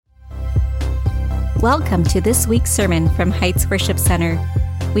Welcome to this week's sermon from Heights Worship Center.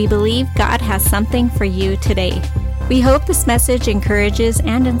 We believe God has something for you today. We hope this message encourages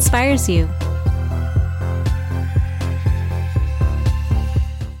and inspires you.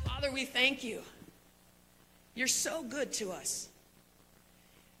 Father, we thank you. You're so good to us.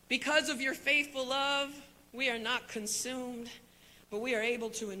 Because of your faithful love, we are not consumed, but we are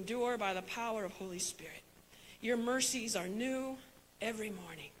able to endure by the power of Holy Spirit. Your mercies are new every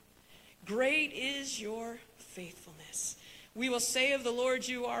morning. Great is your faithfulness. We will say of the Lord,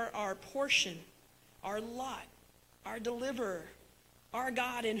 you are our portion, our lot, our deliverer, our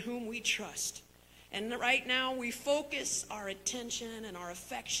God in whom we trust. And right now we focus our attention and our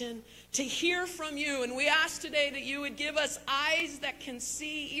affection to hear from you. And we ask today that you would give us eyes that can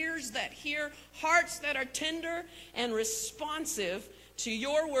see, ears that hear, hearts that are tender and responsive to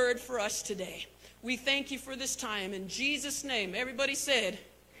your word for us today. We thank you for this time. In Jesus' name, everybody said,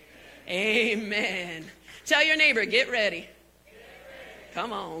 Amen. Tell your neighbor, get ready.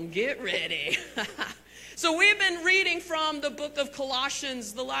 Come on, get ready. So we've been reading from the book of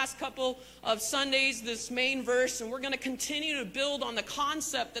Colossians the last couple of Sundays, this main verse, and we're going to continue to build on the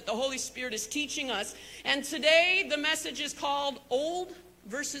concept that the Holy Spirit is teaching us. And today the message is called Old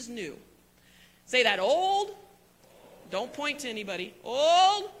versus New. Say that, old. Don't point to anybody.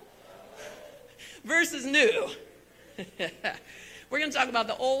 Old versus new. We're going to talk about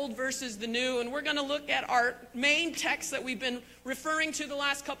the old versus the new, and we're going to look at our main text that we've been referring to the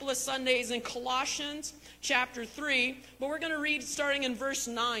last couple of Sundays in Colossians chapter 3, but we're going to read starting in verse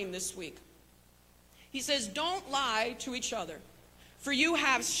 9 this week. He says, "Don't lie to each other, for you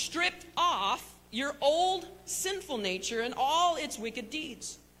have stripped off your old sinful nature and all its wicked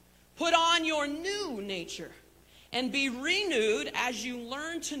deeds. Put on your new nature and be renewed as you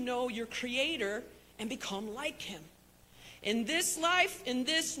learn to know your Creator and become like Him. In this life, in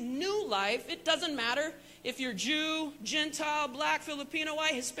this new life, it doesn't matter if you're Jew, Gentile, black, Filipino,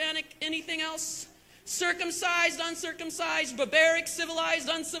 white, Hispanic, anything else, circumcised, uncircumcised, barbaric, civilized,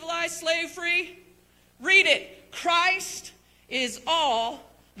 uncivilized, slave-free. Read it. Christ is all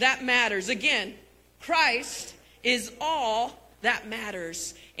that matters. Again, Christ is all that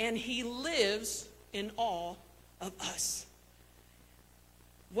matters, and He lives in all of us."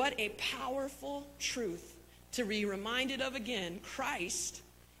 What a powerful truth to be reminded of again. Christ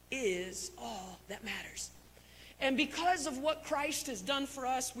is all that matters. And because of what Christ has done for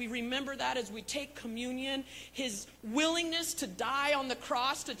us, we remember that as we take communion, His willingness to die on the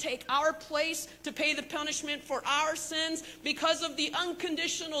cross, to take our place, to pay the punishment for our sins, because of the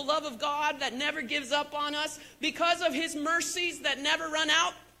unconditional love of God that never gives up on us, because of His mercies that never run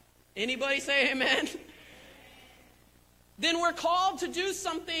out. Anybody say amen? Then we're called to do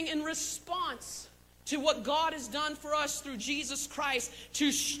something in response to what God has done for us through Jesus Christ,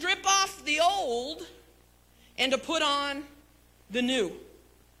 to strip off the old and to put on the new.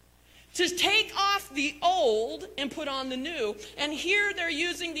 To take off the old and put on the new. And here they're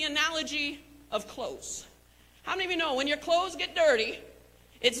using the analogy of clothes. How many of you know when your clothes get dirty,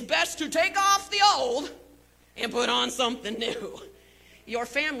 it's best to take off the old and put on something new? Your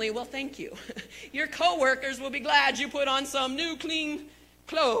family will thank you. Your coworkers will be glad you put on some new, clean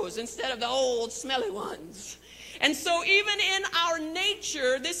clothes instead of the old smelly ones. And so even in our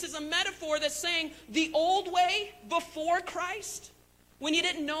nature, this is a metaphor that's saying the old way before Christ, when you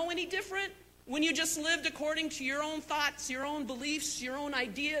didn't know any different, when you just lived according to your own thoughts, your own beliefs, your own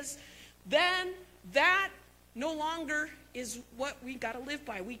ideas, then that no longer is what we got to live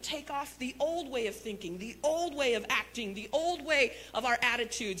by. We take off the old way of thinking, the old way of acting, the old way of our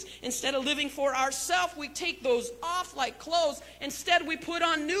attitudes. Instead of living for ourselves, we take those off like clothes. Instead, we put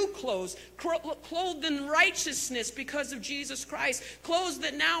on new clothes, clothed in righteousness because of Jesus Christ. Clothes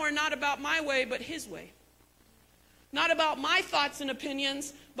that now are not about my way, but His way. Not about my thoughts and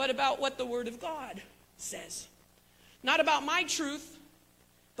opinions, but about what the Word of God says. Not about my truth,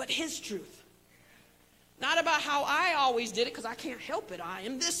 but His truth. Not about how I always did it, because I can't help it. I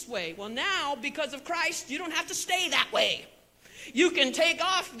am this way. Well, now, because of Christ, you don't have to stay that way. You can take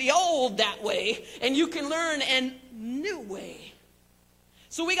off the old that way, and you can learn a new way.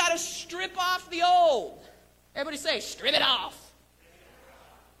 So we got to strip off the old. Everybody say, strip it off.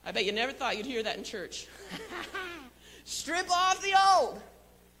 I bet you never thought you'd hear that in church. Strip off the old.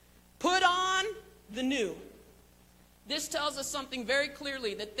 Put on the new. This tells us something very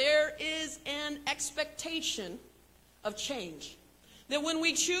clearly, that there is an expectation of change. That when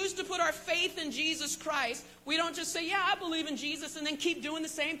we choose to put our faith in Jesus Christ, we don't just say, yeah, I believe in Jesus, and then keep doing the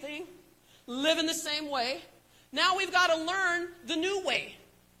same thing, living the same way. Now we've got to learn the new way,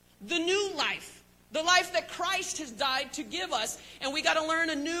 the new life, The life that Christ has died to give us. And we got to learn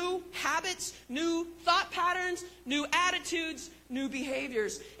a new habits, new thought patterns, new attitudes, new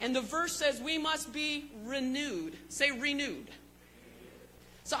behaviors. And the verse says we must be renewed. Say renewed.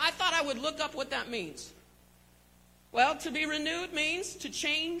 So I thought I would look up what that means. Well, to be renewed means to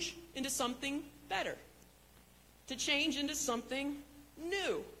change into something better. To change into something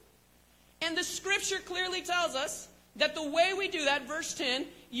new. And the scripture clearly tells us that the way we do that, verse 10,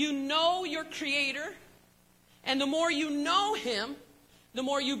 you know your Creator, and the more you know Him, the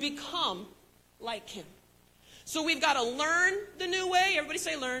more you become like Him. So we've got to learn the new way. Everybody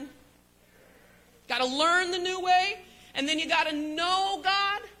say learn. Got to learn the new way, and then you got to know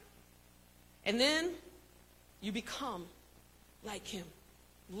God, and then you become like Him.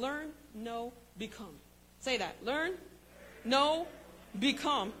 Learn, know, become. Say that. Learn, know,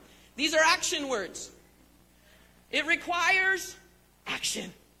 become. These are action words. It requires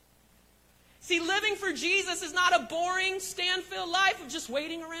action. See, living for Jesus is not a boring, stand-filled life of just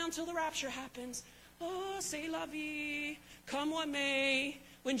waiting around till the rapture happens. Oh, c'est la vie, come what may.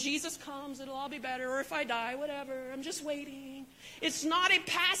 When Jesus comes, it'll all be better. Or if I die, whatever. I'm just waiting. It's not a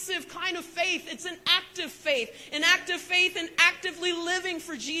passive kind of faith. It's an active faith. An active faith in actively living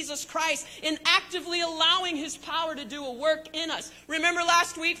for Jesus Christ. In actively allowing His power to do a work in us. Remember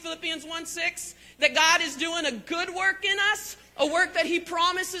last week, Philippians 1:6? That God is doing a good work in us. A work that He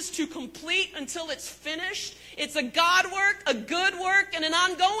promises to complete until it's finished. It's a God work, a good work, and an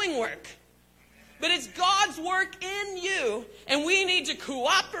ongoing work. But it's God's work in you, and we need to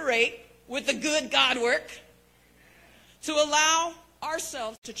cooperate with the good God work to allow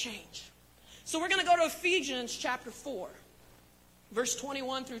ourselves to change. So we're going to go to Ephesians chapter 4, verse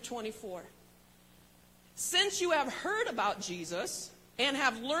 21 through 24. Since you have heard about Jesus and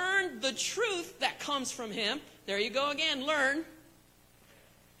have learned the truth that comes from Him, there you go again, learn.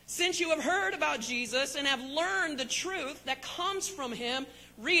 Since you have heard about Jesus and have learned the truth that comes from Him,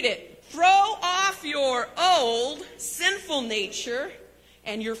 read it. Throw off your old sinful nature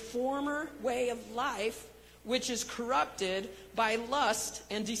and your former way of life, which is corrupted by lust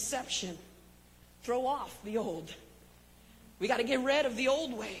and deception. Throw off the old. We got to get rid of the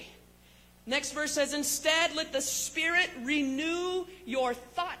old way. Next verse says, instead, let the Spirit renew your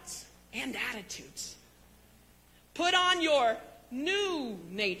thoughts and attitudes. Put on your new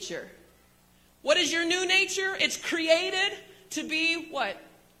nature. What is your new nature? It's created to be what?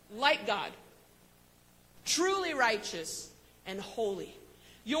 Like God. Truly righteous and holy.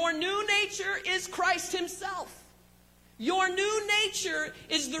 Your new nature is Christ Himself. Your new nature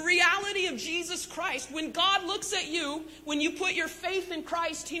is the reality of Jesus Christ. When God looks at you, when you put your faith in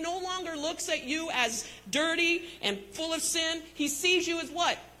Christ, He no longer looks at you as dirty and full of sin. He sees you as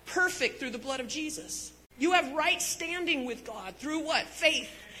what? Perfect through the blood of Jesus. You have right standing with God through what? Faith.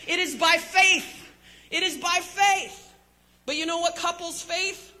 It is by faith. It is by faith. But you know what couples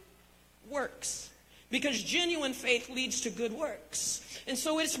faith? Works. Because genuine faith leads to good works. And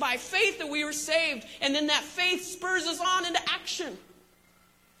so it's by faith that we were saved. And then that faith spurs us on into action.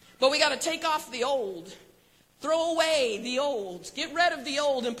 But we got to take off the old. Throw away the old. Get rid of the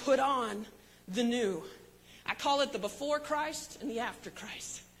old and put on the new. I call it the before Christ and the after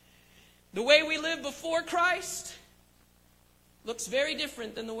Christ. The way we live before Christ looks very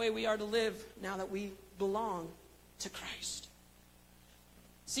different than the way we are to live now that we belong to Christ.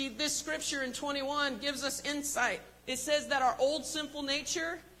 See, this scripture in 21 gives us insight. It says that our old sinful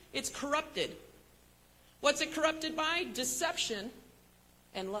nature, it's corrupted. What's it corrupted by? Deception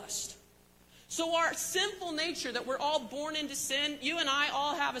and lust. So our sinful nature, that we're all born into sin, you and I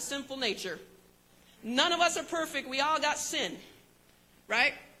all have a sinful nature. None of us are perfect. We all got sin,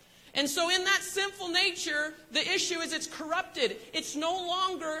 right? And so in that sinful nature, the issue is it's corrupted. It's no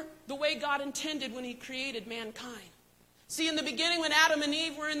longer the way God intended when He created mankind. See, in the beginning when Adam and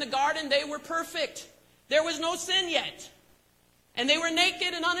Eve were in the garden, they were perfect. There was no sin yet. And they were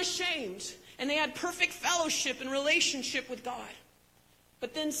naked and unashamed. And they had perfect fellowship and relationship with God.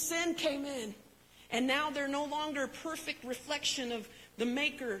 But then sin came in. And now they're no longer a perfect reflection of the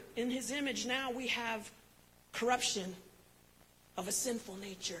Maker in His image. Now we have corruption of a sinful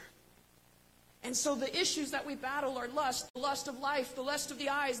nature. And so the issues that we battle are lust, the lust of life, the lust of the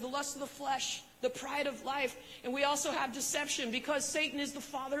eyes, the lust of the flesh, the pride of life. And we also have deception because Satan is the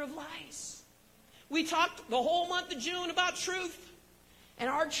father of lies. We talked the whole month of June about truth. And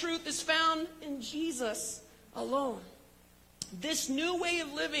our truth is found in Jesus alone. This new way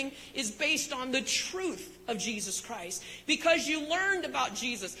of living is based on the truth of Jesus Christ. Because you learned about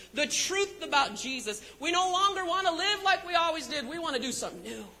Jesus, the truth about Jesus. We no longer want to live like we always did. We want to do something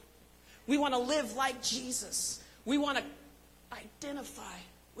new. We want to live like Jesus. We want to identify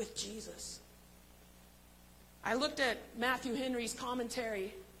with Jesus. I looked at Matthew Henry's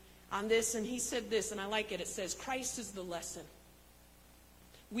commentary on this, and he said this, and I like it. It says, Christ is the lesson.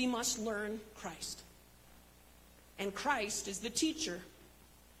 We must learn Christ. And Christ is the teacher.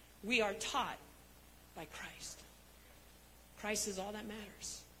 We are taught by Christ. Christ is all that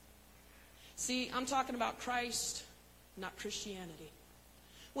matters. See, I'm talking about Christ, not Christianity.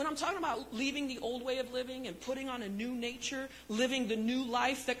 When I'm talking about leaving the old way of living and putting on a new nature, living the new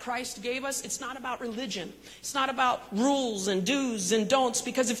life that Christ gave us, it's not about religion. It's not about rules and do's and don'ts,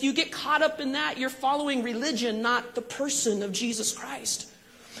 because if you get caught up in that, you're following religion, not the person of Jesus Christ.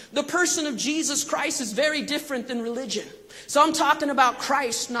 The person of Jesus Christ is very different than religion. So I'm talking about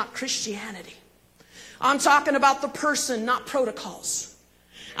Christ, not Christianity. I'm talking about the person, not protocols.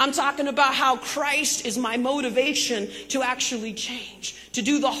 I'm talking about how Christ is my motivation to actually change, to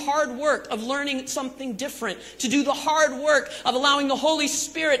do the hard work of learning something different, to do the hard work of allowing the Holy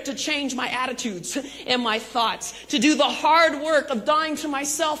Spirit to change my attitudes and my thoughts, to do the hard work of dying to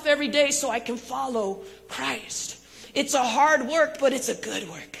myself every day so I can follow Christ. It's a hard work, but it's a good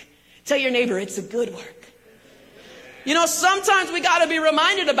work. Tell your neighbor, it's a good work. You know, sometimes we got to be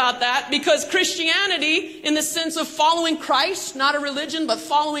reminded about that, because Christianity, in the sense of following Christ, not a religion, but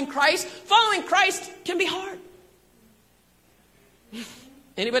following Christ can be hard.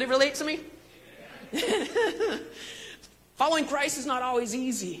 Anybody relate to me? Following Christ is not always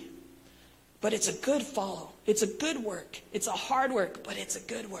easy, but it's a good follow. It's a good work. It's a hard work, but it's a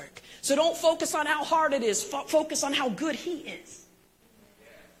good work. So don't focus on how hard it is. Focus on how good He is.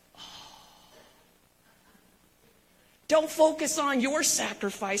 Don't focus on your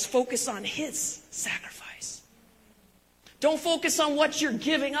sacrifice. Focus on His sacrifice. Don't focus on what you're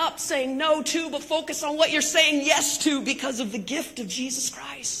giving up, saying no to, but focus on what you're saying yes to because of the gift of Jesus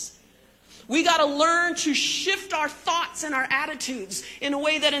Christ. We got to learn to shift our thoughts and our attitudes in a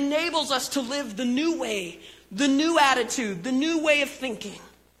way that enables us to live the new way, the new attitude, the new way of thinking.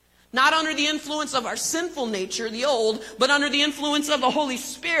 Not under the influence of our sinful nature, the old, but under the influence of the Holy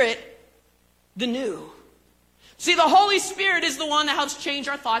Spirit, the new. See, the Holy Spirit is the one that helps change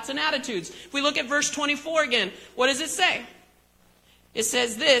our thoughts and attitudes. If we look at verse 24 again, what does it say? It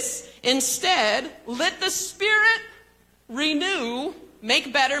says this: instead, let the Spirit renew,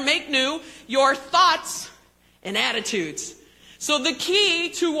 make better, make new your thoughts and attitudes. So the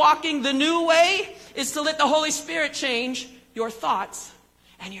key to walking the new way is to let the Holy Spirit change your thoughts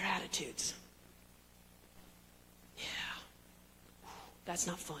and your attitudes. Yeah, that's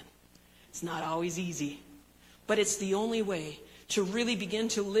not fun. It's not always easy. But it's the only way to really begin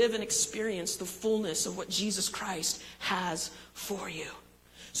to live and experience the fullness of what Jesus Christ has for you.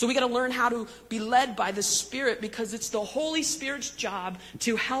 So we got to learn how to be led by the Spirit, because it's the Holy Spirit's job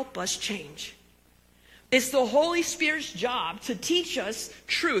to help us change. It's the Holy Spirit's job to teach us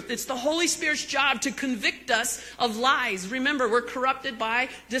truth. It's the Holy Spirit's job to convict us of lies. Remember, we're corrupted by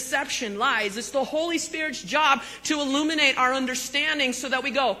deception, lies. It's the Holy Spirit's job to illuminate our understanding so that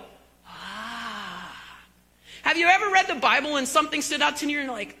we go, Have you ever read the Bible and something stood out to you and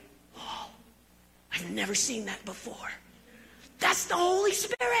you're like, oh, I've never seen that before? That's the Holy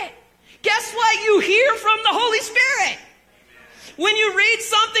Spirit. Guess what? You hear from the Holy Spirit. When you read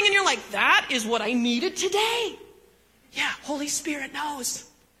something and you're like, that is what I needed today. Yeah, Holy Spirit knows.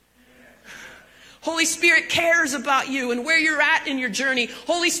 Holy Spirit cares about you and where you're at in your journey.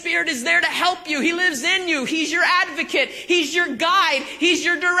 Holy Spirit is there to help you. He lives in you. He's your advocate. He's your guide. He's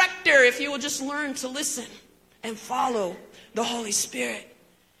your director. If you will just learn to listen and follow the Holy Spirit.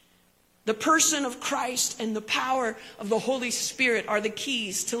 The person of Christ and the power of the Holy Spirit are the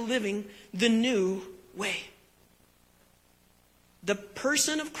keys to living the new way. The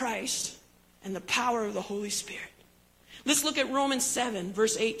person of Christ and the power of the Holy Spirit. Let's look at Romans 7,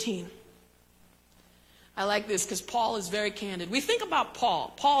 verse 18. I like this because Paul is very candid. We think about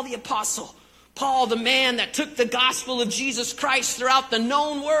Paul the apostle. Paul, the man that took the gospel of Jesus Christ throughout the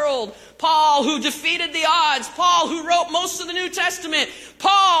known world. Paul, who defeated the odds. Paul, who wrote most of the New Testament.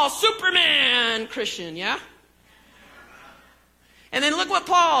 Paul, Superman Christian, yeah? And then look what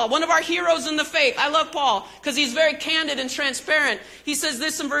Paul, one of our heroes in the faith. I love Paul because he's very candid and transparent. He says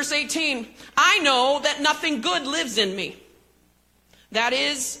this in verse 18. I know that nothing good lives in me. That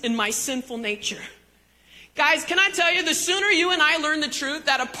is, in my sinful nature. Guys, can I tell you, the sooner you and I learn the truth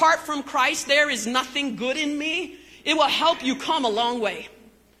that apart from Christ there is nothing good in me, it will help you come a long way.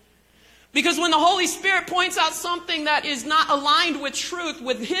 Because when the Holy Spirit points out something that is not aligned with truth,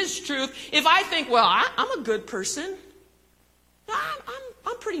 with His truth, if I think, well, I'm a good person.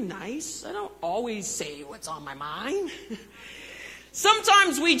 I'm pretty nice. I don't always say what's on my mind.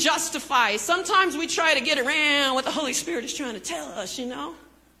 Sometimes we justify. Sometimes we try to get around what the Holy Spirit is trying to tell us, you know.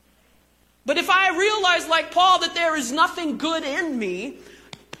 But if I realize, like Paul, that there is nothing good in me,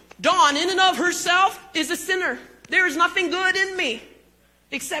 Dawn, in and of herself, is a sinner. There is nothing good in me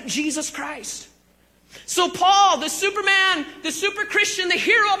except Jesus Christ. So Paul, the Superman, the super Christian, the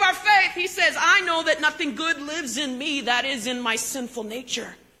hero of our faith, he says, I know that nothing good lives in me, that is in my sinful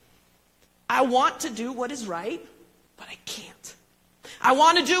nature. I want to do what is right, but I can't. I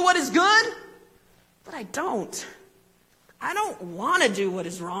want to do what is good, but I don't. I don't want to do what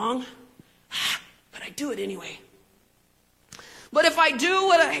is wrong, but I do it anyway. But if I do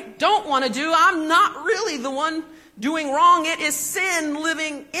what I don't want to do, I'm not really the one doing wrong. It is sin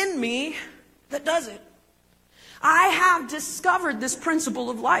living in me that does it. I have discovered this principle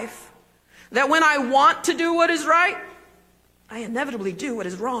of life, that when I want to do what is right, I inevitably do what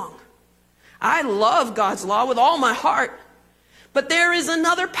is wrong. I love God's law with all my heart, but there is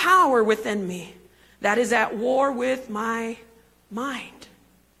another power within me that is at war with my mind.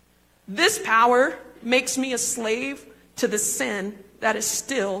 This power makes me a slave to the sin that is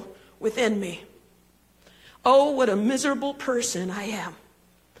still within me. Oh, what a miserable person I am.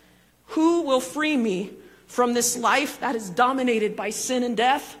 Who will free me from this life that is dominated by sin and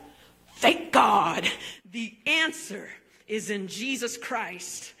death? Thank God. The answer is in Jesus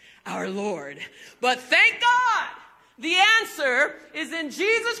Christ, our Lord. But thank God, the answer is in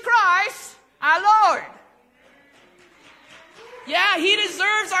Jesus Christ, our Lord. Yeah, he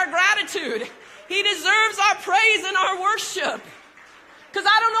deserves our gratitude. He deserves our praise and our worship. Because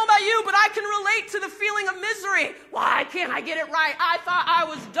I don't know about you, but I can relate to the feeling of misery. Why can't I get it right? I thought I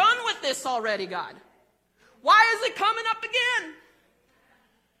was done with this already, God. Why is it coming up again?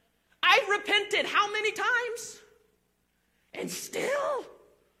 I've repented how many times? And still?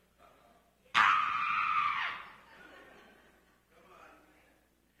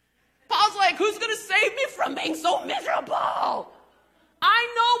 Paul's like, who's going to save me from being so miserable? I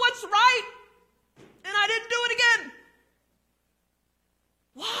know what's right, and I didn't do it again.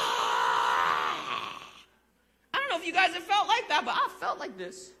 Why? I don't know if you guys have felt like that, but I felt like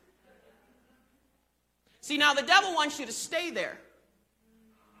this. See, now the devil wants you to stay there.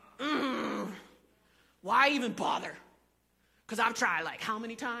 Why even bother? Because I've tried like how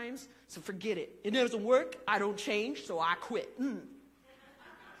many times? So forget it. It doesn't work. I don't change, so I quit.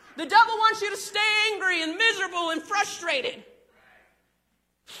 The devil wants you to stay angry and miserable and frustrated.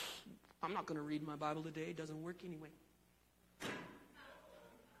 I'm not going to read my Bible today. It doesn't work anyway.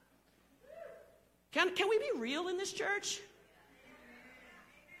 Can we be real in this church?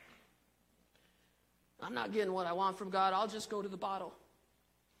 I'm not getting what I want from God. I'll just go to the bottle.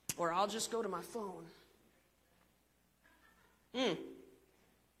 Or I'll just go to my phone.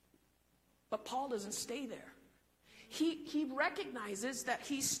 But Paul doesn't stay there. He recognizes that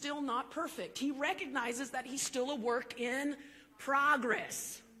he's still not perfect. He recognizes that he's still a work in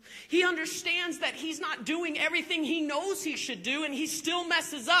progress. He understands that he's not doing everything he knows he should do, and he still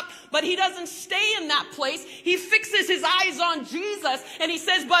messes up, but he doesn't stay in that place. He fixes his eyes on Jesus, and he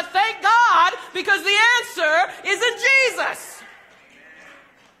says, but thank God, because the answer is in Jesus.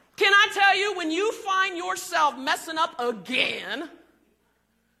 Can I tell you, when you find yourself messing up again,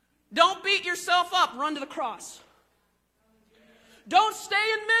 don't beat yourself up, run to the cross. Don't stay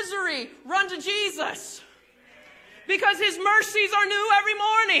in misery, run to Jesus. Because his mercies are new every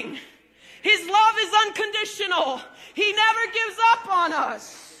morning. His love is unconditional. He never gives up on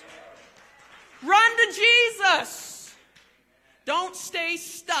us. Run to Jesus. Don't stay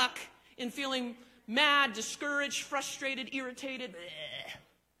stuck in feeling mad, discouraged, frustrated, irritated.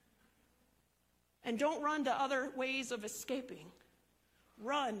 And don't run to other ways of escaping.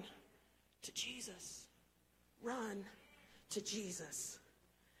 Run to Jesus. Run to Jesus.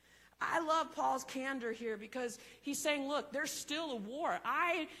 I love Paul's candor here because he's saying, look, there's still a war.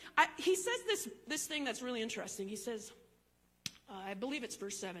 He says this thing that's really interesting. He says, I believe it's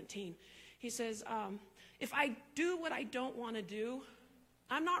verse 17. He says, if I do what I don't want to do,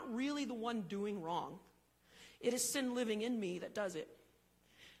 I'm not really the one doing wrong. It is sin living in me that does it.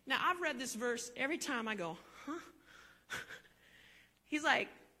 Now, I've read this verse every time I go, huh? He's like,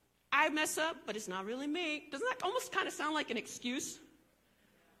 I mess up, but it's not really me. Doesn't that almost kind of sound like an excuse?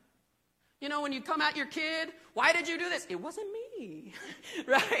 You know, when you come at your kid, why did you do this? It wasn't me,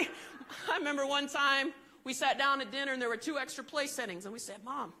 right? I remember one time we sat down at dinner and there were 2 extra place settings. And we said,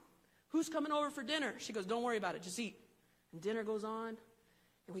 Mom, who's coming over for dinner? She goes, don't worry about it, just eat. And dinner goes on.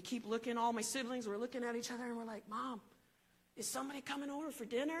 And we keep looking, all my siblings, we're looking at each other and we're like, Mom, is somebody coming over for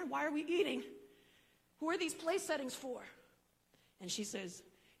dinner? Why are we eating? Who are these place settings for? And she says,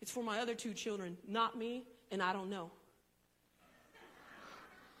 it's for my other 2 children, not me, and I don't know.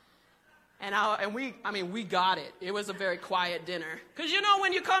 And we got it. It was a very quiet dinner. Because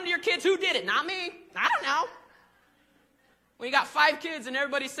when you come to your kids, who did it? Not me. I don't know. When you got 5 kids and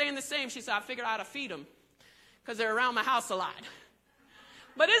everybody's saying the same, she said, I figured out how to feed them because they're around my house a lot.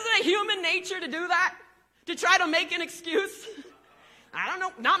 But isn't it human nature to do that? To try to make an excuse? I don't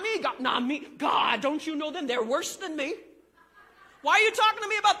know. Not me. God, not me. God, don't you know them? They're worse than me. Why are you talking to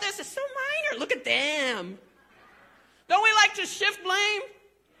me about this? It's so minor. Look at them. Don't we like to shift blame?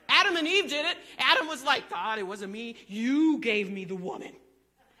 Adam and Eve did it. Adam was like, God, it wasn't me. You gave me the woman.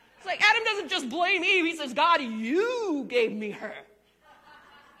 It's like Adam doesn't just blame Eve. He says, God, you gave me her.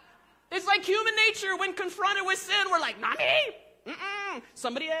 It's like human nature when confronted with sin. We're like, not me.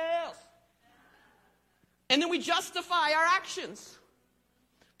 Somebody else. And then we justify our actions.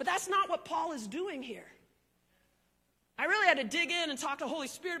 But that's not what Paul is doing here. I really had to dig in and talk to the Holy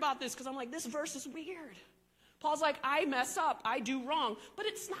Spirit about this because I'm like, this verse is weird. Paul's like, I mess up, I do wrong, but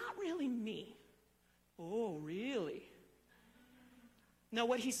it's not really me. Oh, really? No,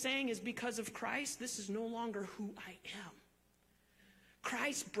 what he's saying is because of Christ, this is no longer who I am.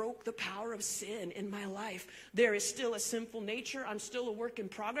 Christ broke the power of sin in my life. There is still a sinful nature. I'm still a work in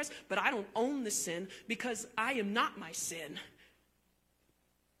progress, but I don't own the sin because I am not my sin.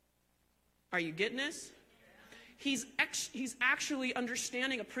 Are you getting this? He's actually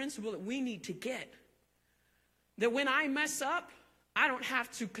understanding a principle that we need to get. That when I mess up, I don't have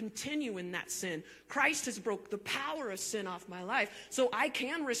to continue in that sin. Christ has broke the power of sin off my life. So I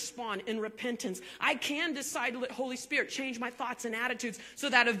can respond in repentance. I can decide to let Holy Spirit change my thoughts and attitudes so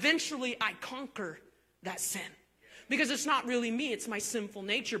that eventually I conquer that sin. Because it's not really me, it's my sinful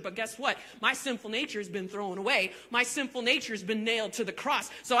nature. But guess what? My sinful nature has been thrown away. My sinful nature has been nailed to the cross.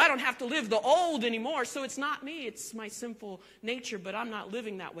 So I don't have to live the old anymore. So it's not me, it's my sinful nature. But I'm not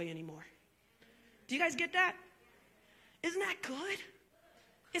living that way anymore. Do you guys get that? Isn't that good?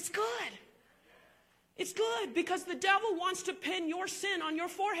 It's good. It's good because the devil wants to pin your sin on your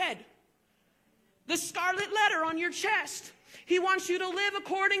forehead. The scarlet letter on your chest. He wants you to live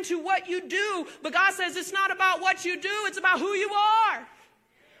according to what you do. But God says it's not about what you do. It's about who you are.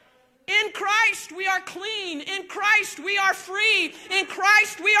 In Christ we are clean. In Christ we are free. In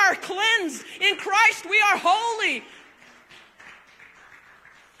Christ we are cleansed. In Christ we are holy.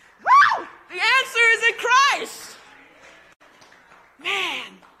 Woo! The answer is in Christ. Man.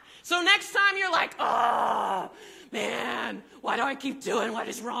 So next time you're like, oh, man, why do I keep doing what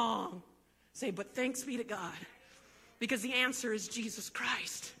is wrong? Say, but thanks be to God. Because the answer is Jesus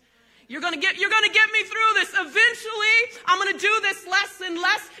Christ. You're going to get me through this. Eventually, I'm going to do this less and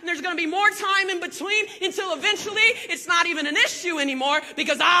less. And there's going to be more time in between until eventually it's not even an issue anymore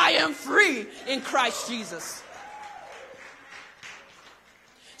because I am free in Christ Jesus.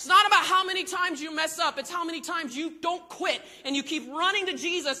 It's not about how many times you mess up. It's how many times you don't quit and you keep running to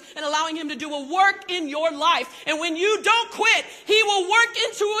Jesus and allowing him to do a work in your life. And when you don't quit, he will work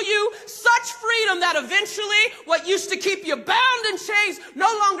into you such freedom that eventually what used to keep you bound in chains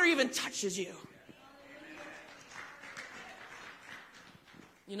no longer even touches you.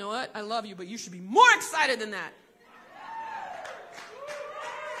 You know what? I love you, but you should be more excited than that.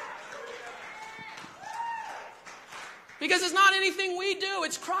 Because it's not anything we do,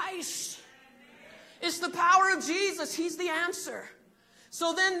 it's Christ. It's the power of Jesus. He's the answer.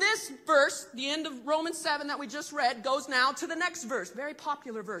 So then this verse, the end of Romans 7 that we just read, goes now to the next verse. Very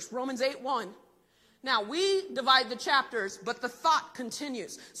popular verse, Romans 8:1. Now, we divide the chapters, but the thought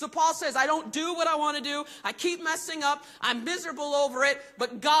continues. So Paul says, I don't do what I want to do. I keep messing up. I'm miserable over it.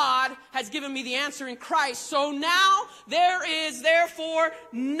 But God has given me the answer in Christ. So now there is therefore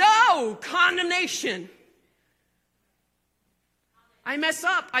no condemnation. I mess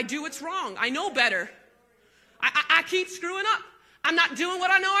up. I do what's wrong. I know better. I keep screwing up. I'm not doing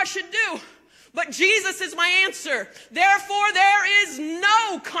what I know I should do. But Jesus is my answer. Therefore, there is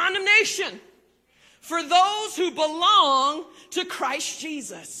no condemnation for those who belong to Christ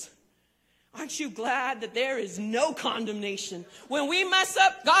Jesus. Aren't you glad that there is no condemnation? When we mess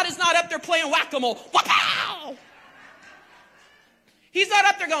up, God is not up there playing whack-a-mole. Wha-pow! He's not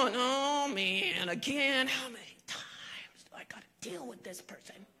up there going, oh man, again, how many times do I got to deal with this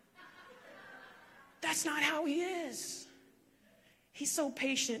person? That's not how he is. He's so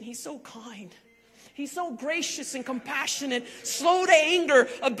patient. He's so kind. He's so gracious and compassionate, slow to anger,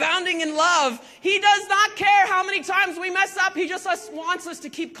 abounding in love. He does not care how many times we mess up. He just wants us to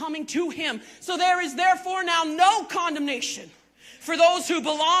keep coming to him. So there is therefore now no condemnation for those who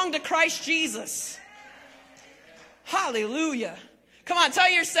belong to Christ Jesus. Hallelujah. Come on, tell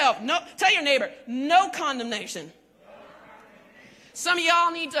yourself, no, tell your neighbor, no condemnation. Some of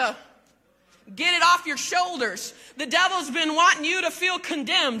y'all need to Get it off your shoulders. The devil's been wanting you to feel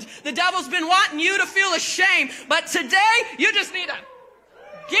condemned. The devil's been wanting you to feel ashamed. But today, you just need to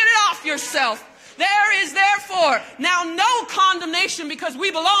get it off yourself. There is therefore now no condemnation because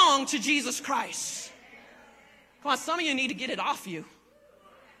we belong to Jesus Christ. Come on, some of you need to get it off you.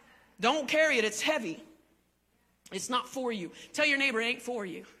 Don't carry it. It's heavy. It's not for you. Tell your neighbor it ain't for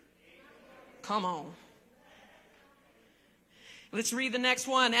you. Come on. Let's read the next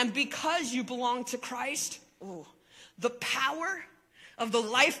one. And because you belong to Christ, the power of the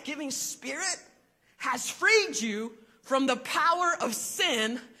life-giving Spirit has freed you from the power of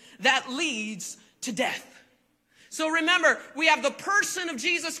sin that leads to death. So remember, we have the person of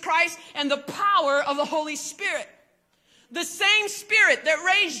Jesus Christ and the power of the Holy Spirit. The same Spirit that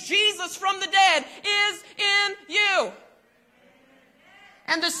raised Jesus from the dead is in you.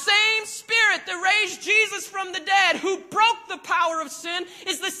 And the same Spirit that raised Jesus from the dead, who broke the power of sin,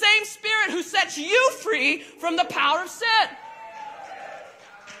 is the same Spirit who sets you free from the power of sin.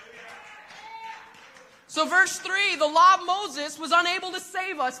 So verse 3, the law of Moses was unable to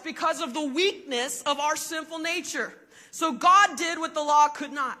save us because of the weakness of our sinful nature. So God did what the law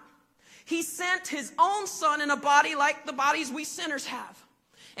could not. He sent his own Son in a body like the bodies we sinners have.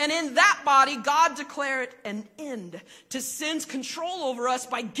 And in that body, God declared an end to sin's control over us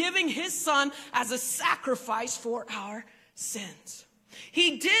by giving his Son as a sacrifice for our sins.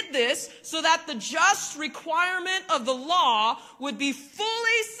 He did this so that the just requirement of the law would be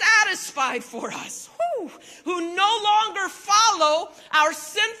fully satisfied for us, who no longer follow our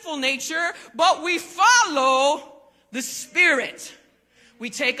sinful nature, but we follow the Spirit. We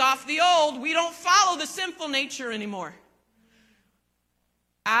take off the old. We don't follow the sinful nature anymore.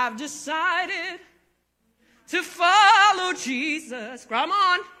 I've decided to follow Jesus. Come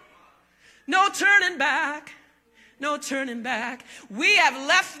on. No turning back. No turning back. We have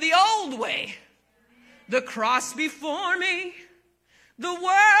left the old way. The cross before me. The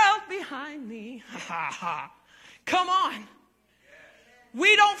world behind me. Come on.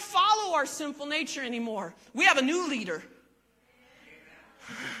 We don't follow our sinful nature anymore. We have a new leader.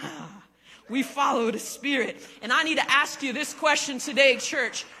 We follow the Spirit. And I need to ask you this question today,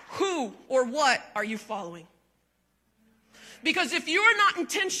 church. Who or what are you following? Because if you're not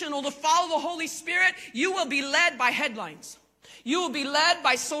intentional to follow the Holy Spirit, you will be led by headlines. You will be led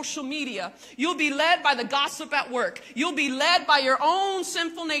by social media. You'll be led by the gossip at work. You'll be led by your own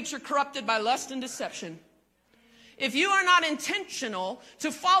sinful nature corrupted by lust and deception. If you are not intentional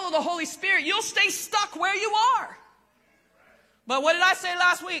to follow the Holy Spirit, you'll stay stuck where you are. But what did I say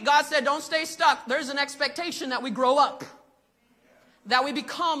last week? God said, don't stay stuck. There's an expectation that we grow up, that we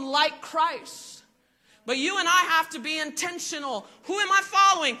become like Christ. But you and I have to be intentional. Who am I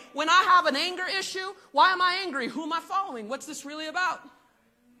following? When I have an anger issue, why am I angry? Who am I following? What's this really about?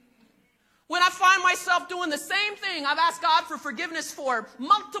 When I find myself doing the same thing I've asked God for forgiveness for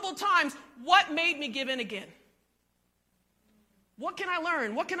multiple times, what made me give in again? What can I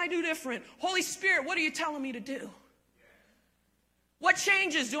learn? What can I do different? Holy Spirit, what are you telling me to do? What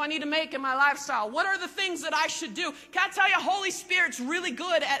changes do I need to make in my lifestyle? What are the things that I should do? Can I tell you, Holy Spirit's really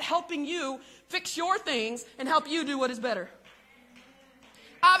good at helping you fix your things and help you do what is better.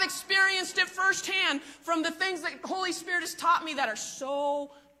 I've experienced it firsthand from the things that Holy Spirit has taught me that are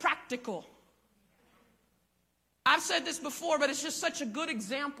so practical. I've said this before, but it's just such a good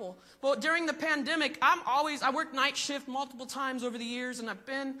example. But during the pandemic, I worked night shift multiple times over the years, and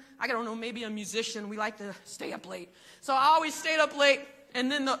I don't know, maybe a musician. We like to stay up late. So I always stayed up late,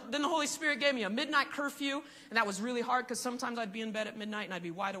 and then the Holy Spirit gave me a midnight curfew, and that was really hard because sometimes I'd be in bed at midnight and I'd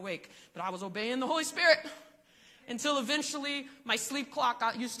be wide awake. But I was obeying the Holy Spirit until eventually my sleep clock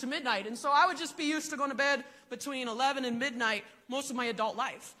got used to midnight. And so I would just be used to going to bed between 11 and midnight most of my adult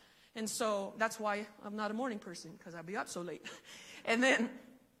life. And so that's why I'm not a morning person, because I'd be up so late. And then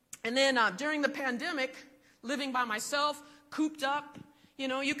during the pandemic, living by myself, cooped up,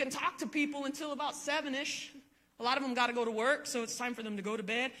 you can talk to people until about 7-ish. A lot of them got to go to work, so it's time for them to go to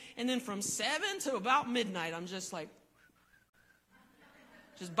bed. And then from 7 to about midnight, I'm just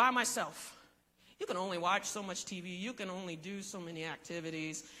by myself. You can only watch so much TV. You can only do so many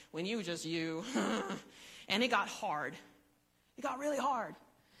activities when you. And it got hard. It got really hard.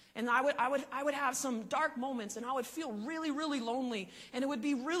 And I would have some dark moments, and I would feel really, really lonely, and it would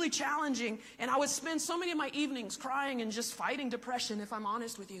be really challenging. And I would spend so many of my evenings crying and just fighting depression, if I'm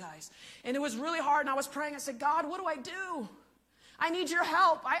honest with you guys. And it was really hard, and I was praying. I said, God, what do I do? I need your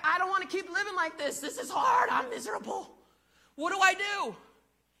help. I don't want to keep living like this. This is hard. I'm miserable. What do I do? You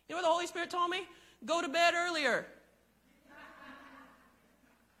know what the Holy Spirit told me? Go to bed earlier.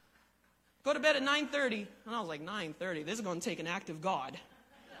 Go to bed at 9:30. And I was like, 9:30? This is going to take an act of God.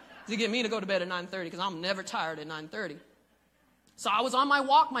 to get me to go to bed at 9:30 because I'm never tired at 9:30. So I was on my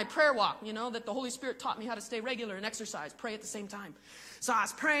walk, my prayer walk, that the Holy Spirit taught me how to stay regular and exercise, pray at the same time. So I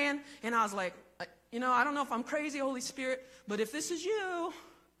was praying, and I was like, I don't know if I'm crazy, Holy Spirit, but if this is you,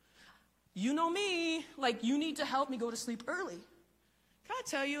 you know me, like, you need to help me go to sleep early. Can I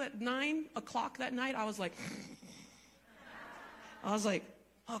tell you, at 9 o'clock that night, I was like,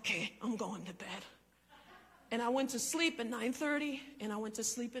 okay, I'm going to bed. And I went to sleep at 9:30, and I went to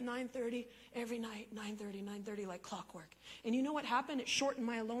sleep at 9:30 every night, 9:30, like clockwork. And you know what happened? It shortened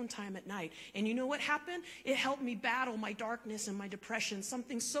my alone time at night. And you know what happened? It helped me battle my darkness and my depression,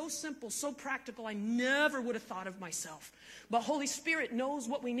 something so simple, so practical, I never would have thought of myself. But Holy Spirit knows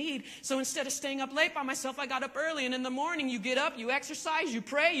what we need. So instead of staying up late by myself, I got up early. And in the morning, you get up, you exercise, you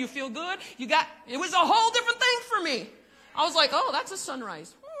pray, you feel good. It was a whole different thing for me. I was like, oh, that's a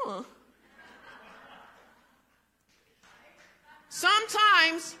sunrise.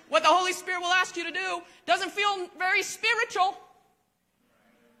 Sometimes what the Holy Spirit will ask you to do doesn't feel very spiritual.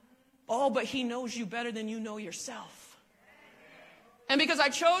 Oh, but He knows you better than you know yourself. And because I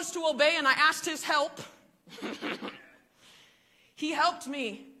chose to obey and I asked His help, He helped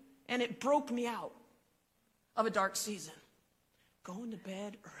me, and it broke me out of a dark season. Going to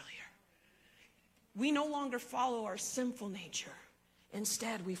bed earlier. We no longer follow our sinful nature.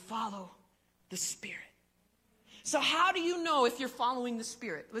 Instead, we follow the Spirit. So how do you know if you're following the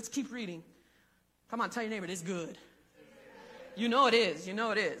Spirit? Let's keep reading. Come on, tell your neighbor, it's good. You know it is. You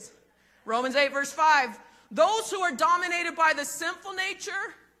know it is. Romans 8, verse 5. Those who are dominated by the sinful nature,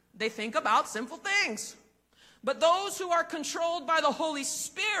 they think about sinful things. But those who are controlled by the Holy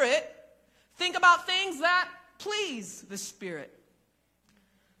Spirit think about things that please the Spirit.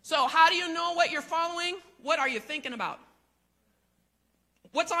 So how do you know what you're following? What are you thinking about?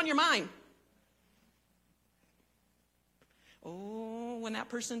 What's on your mind? Oh, when that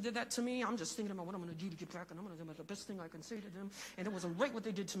person did that to me, I'm just thinking about what I'm going to do to get back, and I'm going to do the best thing I can say to them, and it wasn't right what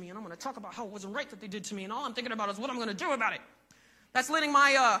they did to me, and I'm going to talk about how it wasn't right that they did to me, and all I'm thinking about is what I'm going to do about it. That's letting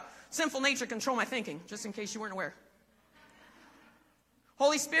my sinful nature control my thinking, just in case you weren't aware.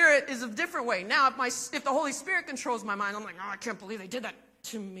 Holy Spirit is a different way. Now, if the Holy Spirit controls my mind, I'm like, oh, I can't believe they did that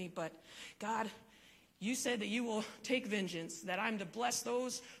to me, but God, You said that you will take vengeance, that I'm to bless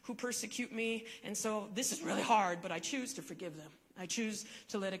those who persecute me. And so this is really hard, but I choose to forgive them. I choose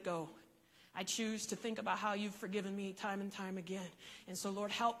to let it go. I choose to think about how you've forgiven me time and time again. And so, Lord,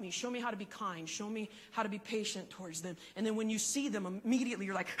 help me. Show me how to be kind. Show me how to be patient towards them. And then when you see them, immediately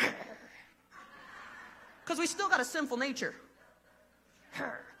you're like, because we still got a sinful nature.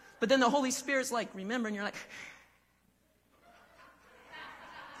 But then the Holy Spirit's like, remember, and you're like,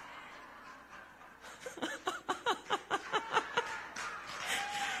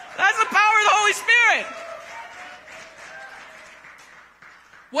 that's the power of the Holy Spirit.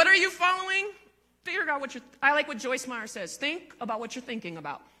 What are you following? Figure out what I like what Joyce Meyer says. Think about what you're thinking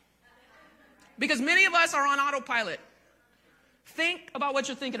about. Because many of us are on autopilot. Think about what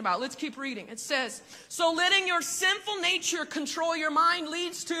you're thinking about. Let's keep reading. It says, so letting your sinful nature control your mind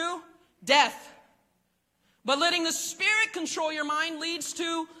leads to death. But letting the Spirit control your mind leads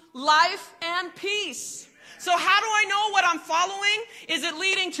to life and peace. So how do I know what I'm following? Is it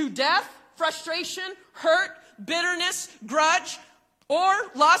leading to death, frustration, hurt, bitterness, grudge, or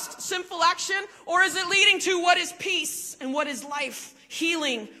lust, sinful action? Or is it leading to what is peace and what is life,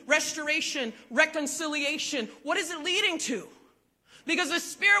 healing, restoration, reconciliation? What is it leading to? Because the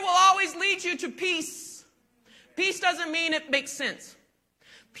Spirit will always lead you to peace. Peace doesn't mean it makes sense.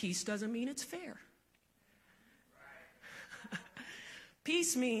 Peace doesn't mean it's fair.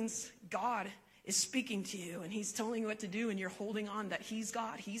 Peace means God is speaking to you and He's telling you what to do and you're holding on that He's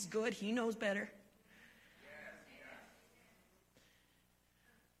God, He's good, He knows better.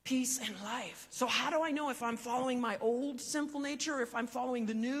 Peace and life. So how do I know if I'm following my old sinful nature or if I'm following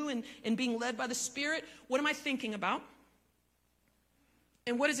the new and being led by the Spirit? What am I thinking about?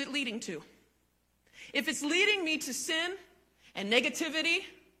 And what is it leading to? If it's leading me to sin and negativity,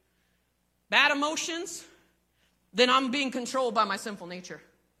 bad emotions, then I'm being controlled by my sinful nature.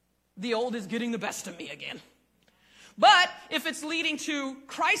 The old is getting the best of me again. But if it's leading to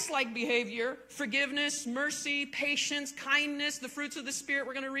Christ-like behavior, forgiveness, mercy, patience, kindness, the fruits of the Spirit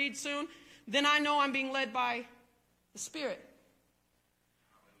we're going to read soon, then I know I'm being led by the Spirit.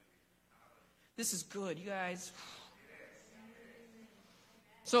 This is good, you guys.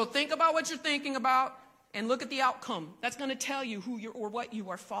 So think about what you're thinking about and look at the outcome. That's going to tell you who you're or what you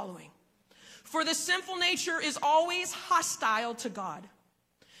are following. For the sinful nature is always hostile to God.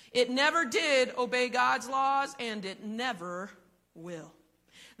 It never did obey God's laws, and it never will.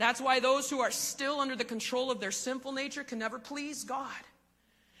 That's why those who are still under the control of their sinful nature can never please God.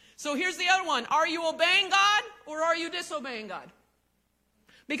 So here's the other one. Are you obeying God or are you disobeying God?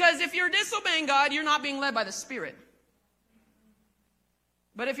 Because if you're disobeying God, you're not being led by the Spirit.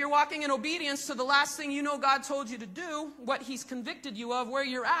 But if you're walking in obedience to the last thing you know God told you to do, what He's convicted you of, where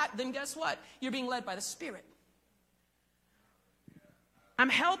you're at, then guess what? You're being led by the Spirit. I'm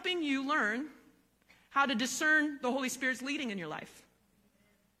helping you learn how to discern the Holy Spirit's leading in your life.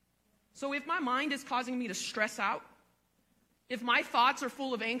 So if my mind is causing me to stress out, if my thoughts are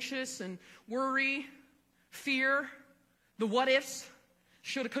full of anxious and worry, fear, the what ifs,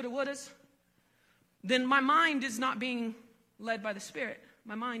 shoulda, coulda, wouldas, then my mind is not being led by the Spirit.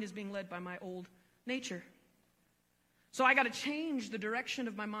 My mind is being led by my old nature. So I got to change the direction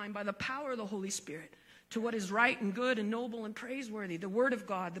of my mind by the power of the Holy Spirit to what is right and good and noble and praiseworthy, the Word of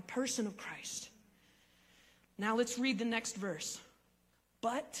God, the person of Christ. Now let's read the next verse.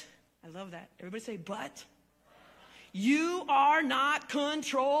 But, I love that. Everybody say, but. You are not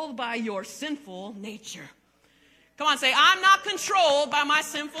controlled by your sinful nature. Come on, say, I'm not controlled by my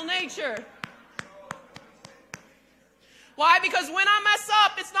sinful nature. Why? Because when I mess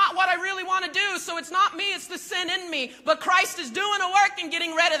up, it's not what I really want to do. So it's not me, it's the sin in me. But Christ is doing a work and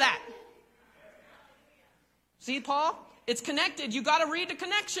getting rid of that. See, Paul? It's connected. You got to read the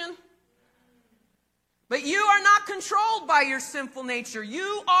connection. But you are not controlled by your sinful nature.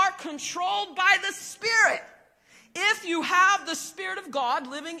 You are controlled by the Spirit. If you have the Spirit of God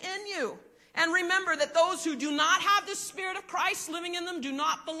living in you. And remember that those who do not have the Spirit of Christ living in them do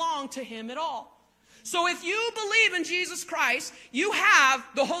not belong to Him at all. So if you believe in Jesus Christ, you have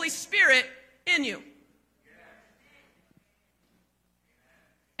the Holy Spirit in you.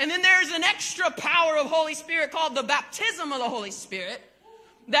 And then there's an extra power of Holy Spirit called the baptism of the Holy Spirit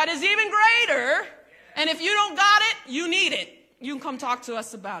that is even greater. And if you don't got it, you need it. You can come talk to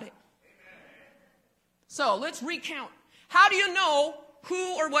us about it. So let's recount. How do you know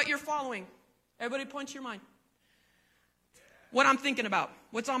who or what you're following? Everybody point to your mind. What I'm thinking about.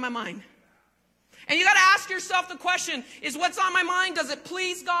 What's on my mind. And you got to ask yourself the question, is what's on my mind, does it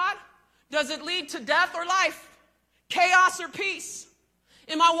please God? Does it lead to death or life? Chaos or peace?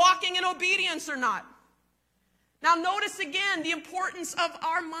 Am I walking in obedience or not? Now notice again the importance of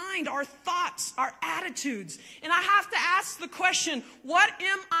our mind, our thoughts, our attitudes. And I have to ask the question, what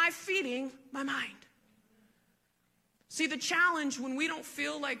am I feeding my mind? See, the challenge when we don't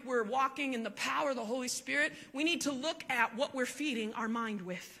feel like we're walking in the power of the Holy Spirit, we need to look at what we're feeding our mind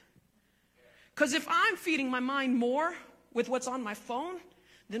with. Because if I'm feeding my mind more with what's on my phone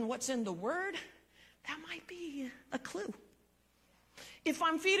than what's in the Word, that might be a clue. If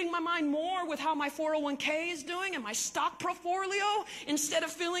I'm feeding my mind more with how my 401k is doing and my stock portfolio instead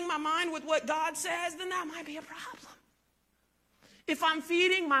of filling my mind with what God says, then that might be a problem. If I'm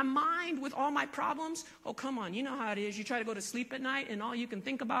feeding my mind with all my problems, oh, come on, you know how it is. You try to go to sleep at night and all you can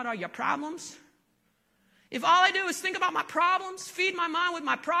think about are your problems. If all I do is think about my problems, feed my mind with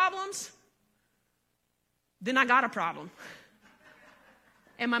my problems, then I got a problem.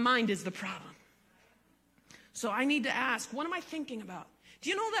 And my mind is the problem. So I need to ask, what am I thinking about?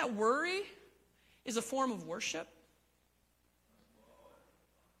 Do you know that worry is a form of worship?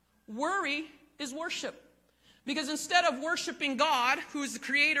 Worry is worship. Because instead of worshiping God, who is the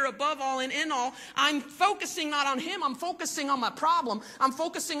creator above all and in all, I'm focusing not on Him, I'm focusing on my problem. I'm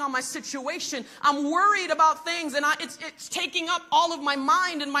focusing on my situation. I'm worried about things, and it's taking up all of my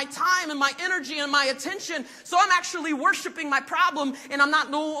mind and my time and my energy and my attention. So I'm actually worshiping my problem, and I'm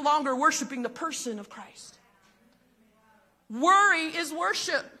no longer worshiping the person of Christ. Worry is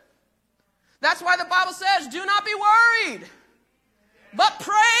worship. That's why the Bible says, do not be worried, but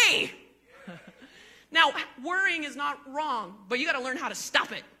pray. Now, worrying is not wrong, but you got to learn how to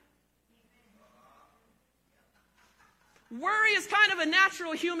stop it. Worry is kind of a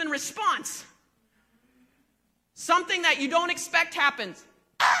natural human response. Something that you don't expect happens.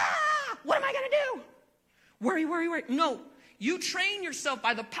 What am I going to do? Worry, worry, worry. No, you train yourself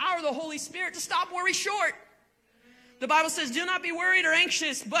by the power of the Holy Spirit to stop worry short. The Bible says, do not be worried or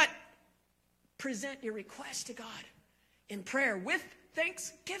anxious, but present your request to God in prayer with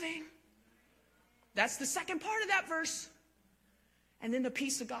thanksgiving. That's the second part of that verse. And then the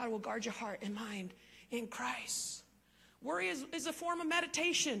peace of God will guard your heart and mind in Christ. Worry is a form of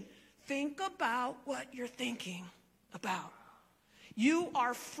meditation. Think about what you're thinking about. You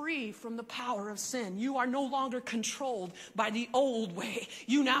are free from the power of sin. You are no longer controlled by the old way.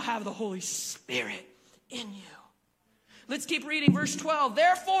 You now have the Holy Spirit in you. Let's keep reading verse 12.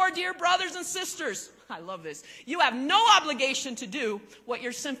 Therefore, dear brothers and sisters, I love this. You have no obligation to do what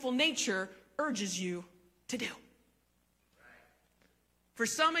your sinful nature urges you to do. For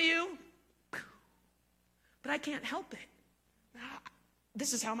some of you, but I can't help it.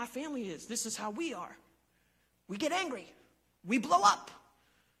 this is how my family is. This is how we are. We get angry. We blow up.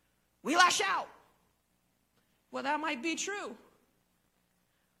 We lash out. Well, that might be true.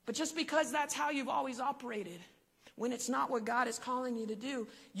 But just because that's how you've always operated, when it's not what God is calling you to do,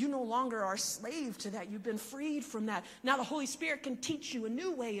 you no longer are a slave to that. You've been freed from that. Now the Holy Spirit can teach you a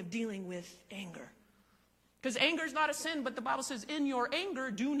new way of dealing with anger. Because anger is not a sin, but the Bible says, in your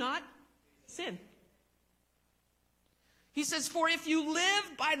anger, do not sin. He says, for if you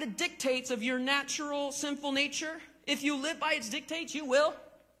live by the dictates of your natural sinful nature, if you live by its dictates, you will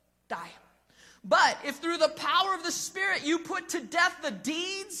die. But if through the power of the Spirit you put to death the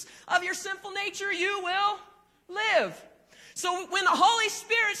deeds of your sinful nature, you will live. So when the Holy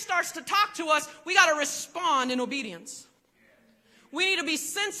Spirit starts to talk to us, we got to respond in obedience. We need to be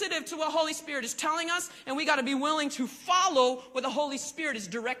sensitive to what Holy Spirit is telling us, and we got to be willing to follow what the Holy Spirit is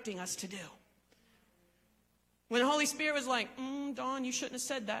directing us to do. When the Holy Spirit was like, Dawn, you shouldn't have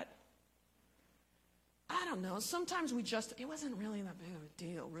said that. I don't know. Sometimes it wasn't really that big of a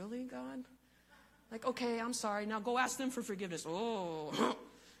deal. Really, God? Like, okay, I'm sorry. Now go ask them for forgiveness. Oh,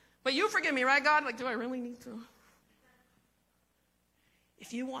 but you forgive me, right, God? Like, do I really need to?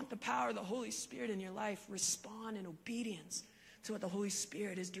 If you want the power of the Holy Spirit in your life, respond in obedience to what the Holy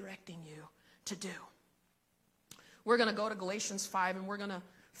Spirit is directing you to do. We're going to go to Galatians 5, and we're going to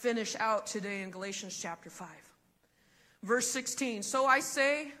finish out today in Galatians chapter 5. Verse 16, so I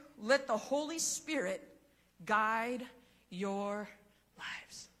say, let the Holy Spirit guide your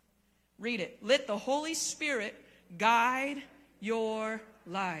lives. Read it. Let the Holy Spirit guide your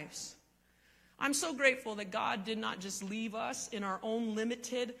lives. I'm so grateful that God did not just leave us in our own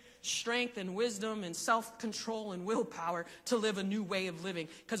limited strength and wisdom and self-control and willpower to live a new way of living,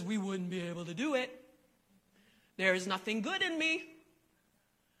 because we wouldn't be able to do it. There is nothing good in me.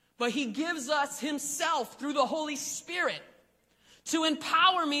 But he gives us himself through the Holy Spirit to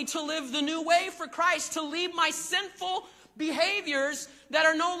empower me to live the new way for Christ, to leave my sinful behaviors that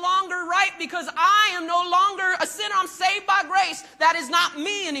are no longer right because I am no longer a sinner. I'm saved by grace. That is not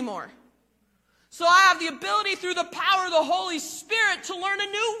me anymore. So I have the ability through the power of the Holy Spirit to learn a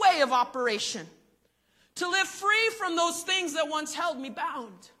new way of operation, to live free from those things that once held me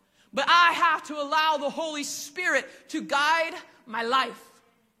bound. But I have to allow the Holy Spirit to guide my life.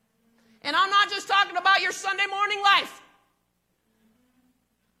 And I'm not just talking about your Sunday morning life.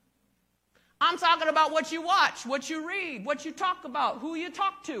 I'm talking about what you watch, what you read, what you talk about, who you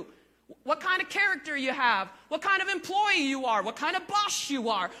talk to, what kind of character you have, what kind of employee you are, what kind of boss you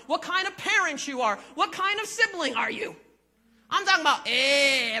are, what kind of parent you are, what kind of sibling are you. I'm talking about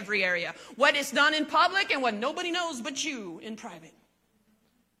every area. What is done in public and what nobody knows but you in private.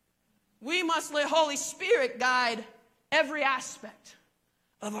 We must let Holy Spirit guide every aspect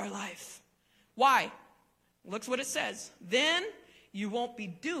of our life. Why? Look what it says. Then you won't be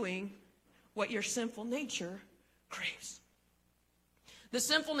doing what your sinful nature craves. The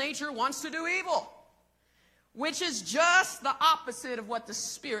sinful nature wants to do evil, which is just the opposite of what the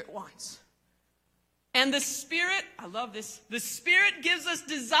Spirit wants. And the Spirit, I love this, the Spirit gives us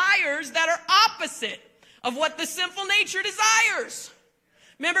desires that are opposite of what the sinful nature desires.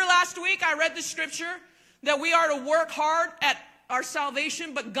 Remember last week I read the scripture that we are to work hard at our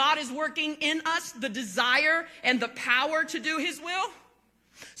salvation, but God is working in us the desire and the power to do his will.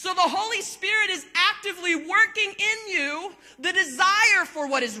 So the Holy Spirit is actively working in you the desire for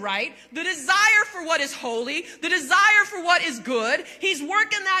what is right, the desire for what is holy, the desire for what is good. He's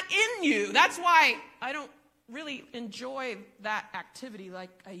working that in you. That's why I don't really enjoy that activity like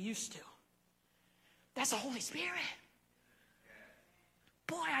I used to. That's the Holy Spirit.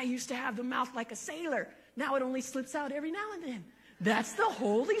 Boy, I used to have the mouth like a sailor. Now it only slips out every now and then. That's the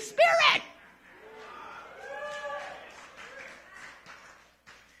Holy Spirit.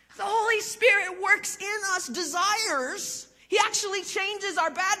 The Holy Spirit works in us desires. He actually changes our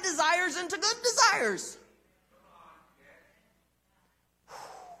bad desires into good desires.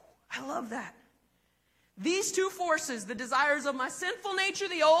 I love that. These two forces, the desires of my sinful nature,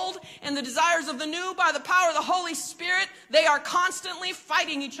 the old, and the desires of the new by the power of the Holy Spirit, they are constantly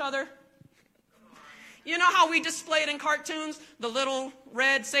fighting each other. You know how we display it in cartoons? The little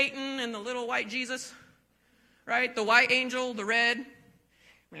red Satan and the little white Jesus, right? The white angel, the red.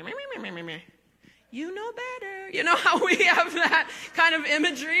 You know better. You know how we have that kind of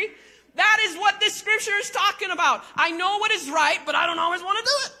imagery? That is what this scripture is talking about. I know what is right, but I don't always want to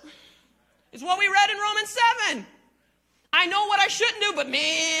do it. It's what we read in Romans 7. I know what I shouldn't do, but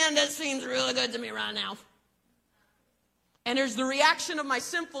man, that seems really good to me right now. And there's the reaction of my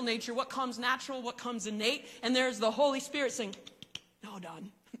sinful nature, what comes natural, what comes innate, and there's the Holy Spirit saying, no,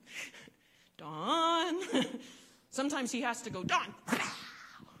 Don. Don. Sometimes he has to go, Don.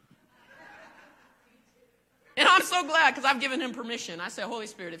 I'm so glad because I've given him permission. I said, Holy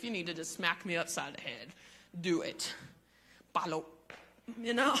Spirit, if you need to just smack me upside the head, do it. Palo.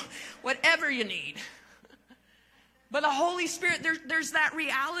 Whatever you need. But the Holy Spirit, there's that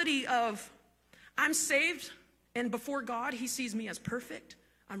reality of I'm saved, and before God, he sees me as perfect.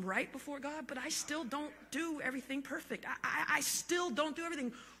 I'm right before God, but I still don't do everything perfect. I still don't do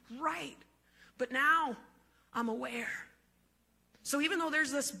everything right. But now I'm aware. So even though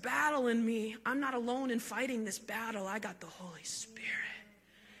there's this battle in me, I'm not alone in fighting this battle. I got the Holy Spirit.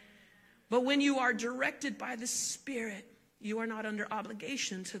 But when you are directed by the Spirit, you are not under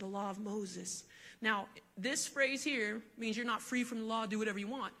obligation to the law of Moses. Now, this phrase here means you're not free from the law, do whatever you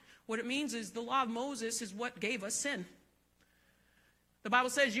want. What it means is the law of Moses is what gave us sin. The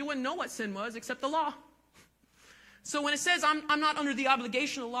Bible says you wouldn't know what sin was except the law. So when it says I'm not under the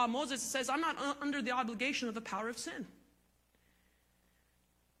obligation of the law of Moses, it says I'm not under the obligation of the power of sin.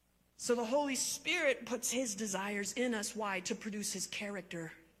 So the Holy Spirit puts his desires in us. Why? To produce his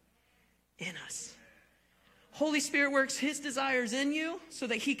character in us. Holy Spirit works his desires in you so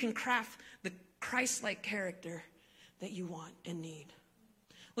that he can craft the Christ-like character that you want and need.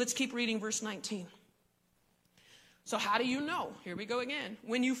 Let's keep reading verse 19. So how do you know? Here we go again.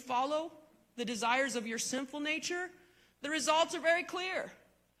 When you follow the desires of your sinful nature, the results are very clear.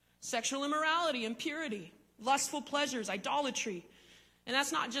 Sexual immorality, impurity, lustful pleasures, idolatry. And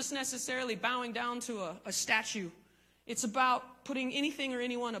that's not just necessarily bowing down to a statue. It's about putting anything or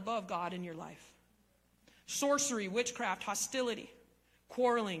anyone above God in your life. Sorcery, witchcraft, hostility,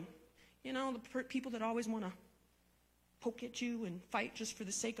 quarreling. The people that always want to poke at you and fight just for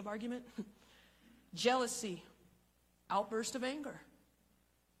the sake of argument. Jealousy, outburst of anger,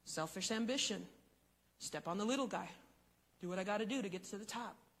 selfish ambition, step on the little guy, do what I got to do to get to the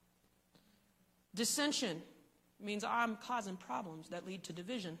top. Dissension means I'm causing problems that lead to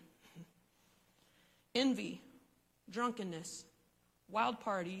division. Envy, drunkenness, wild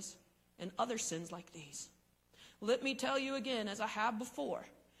parties, and other sins like these. Let me tell you again, as I have before,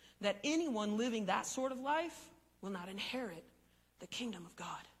 that anyone living that sort of life will not inherit the kingdom of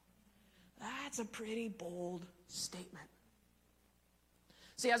God. That's a pretty bold statement.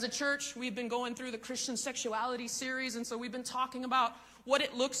 See, as a church, we've been going through the Christian sexuality series, and so we've been talking about what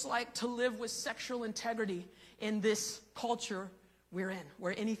it looks like to live with sexual integrity in this culture we're in,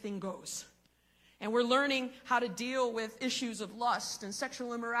 where anything goes. And we're learning how to deal with issues of lust and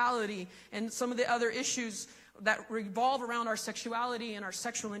sexual immorality and some of the other issues that revolve around our sexuality and our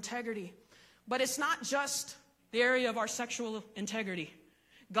sexual integrity. But it's not just the area of our sexual integrity.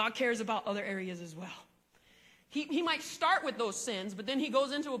 God cares about other areas as well. He might start with those sins, but then he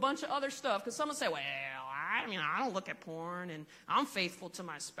goes into a bunch of other stuff. Because someone say, well, I don't look at porn, and I'm faithful to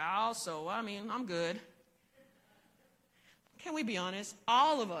my spouse, so, I'm good. Can we be honest?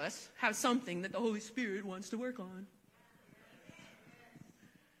 All of us have something that the Holy Spirit wants to work on.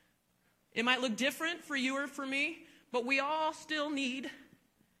 It might look different for you or for me, but we all still need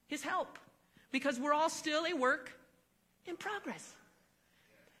his help. Because we're all still a work in progress.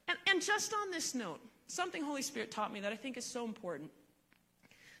 And just on this note, something Holy Spirit taught me that I think is so important.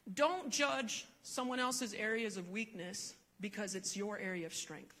 Don't judge someone else's areas of weakness because it's your area of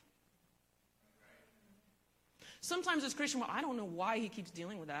strength. Sometimes as Christian, I don't know why he keeps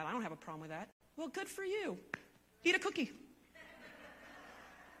dealing with that. I don't have a problem with that. Well, good for you. Eat a cookie.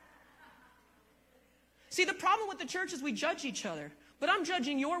 See, the problem with the church is we judge each other. But I'm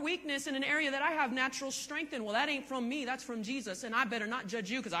judging your weakness in an area that I have natural strength in. Well, that ain't from me. That's from Jesus. And I better not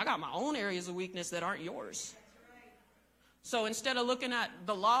judge you because I got my own areas of weakness that aren't yours. So instead of looking at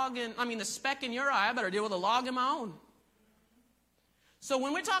the speck in your eye, I better deal with the log in my own. So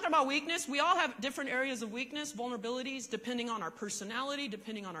when we're talking about weakness, we all have different areas of weakness, vulnerabilities, depending on our personality,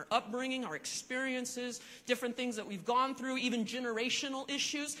 depending on our upbringing, our experiences, different things that we've gone through, even generational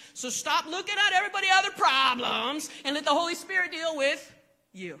issues. So stop looking at everybody other problems and let the Holy Spirit deal with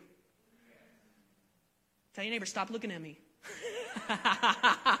you. Tell your neighbor, stop looking at me.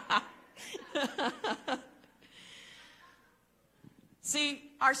 See,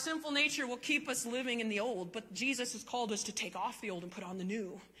 our sinful nature will keep us living in the old, but Jesus has called us to take off the old and put on the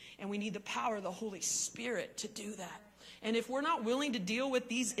new. And we need the power of the Holy Spirit to do that. And if we're not willing to deal with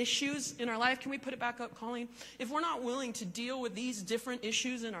these issues in our life, can we put it back up, Colleen? If we're not willing to deal with these different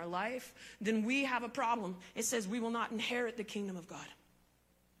issues in our life, then we have a problem. It says we will not inherit the kingdom of God.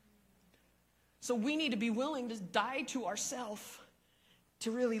 So we need to be willing to die to ourselves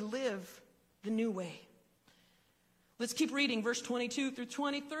to really live the new way. Let's keep reading verse 22 through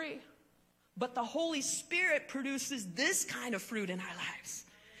 23. But the Holy Spirit produces this kind of fruit in our lives.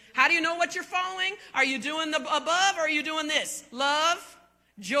 How do you know what you're following? Are you doing the above or are you doing this? Love,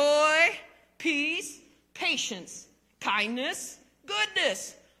 joy, peace, patience. patience, kindness,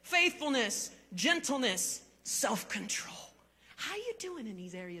 goodness, faithfulness, gentleness, self-control. How are you doing in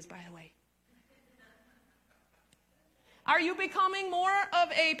these areas, by the way? Are you becoming more of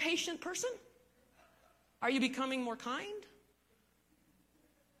a patient person? Are you becoming more kind?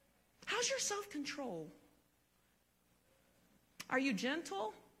 How's your self-control? Are you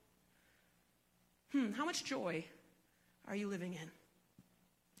gentle? How much joy are you living in?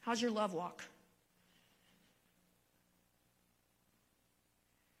 How's your love walk?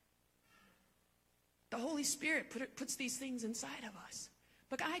 The Holy Spirit puts these things inside of us.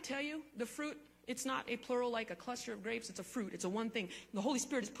 But can I tell you, the fruit, it's not a plural like a cluster of grapes. It's a fruit. It's a one thing. The Holy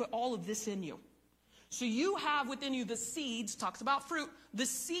Spirit has put all of this in you. So you have within you the seeds, talks about fruit, the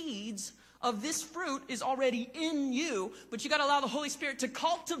seeds of this fruit is already in you, but you got to allow the Holy Spirit to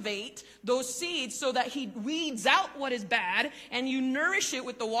cultivate those seeds so that he weeds out what is bad, and you nourish it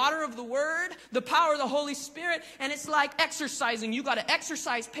with the water of the Word, the power of the Holy Spirit, and it's like exercising. You got to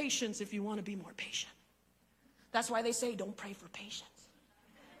exercise patience if you want to be more patient. That's why they say don't pray for patience,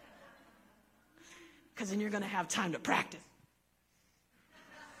 because then you're going to have time to practice.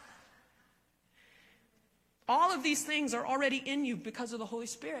 All of these things are already in you because of the Holy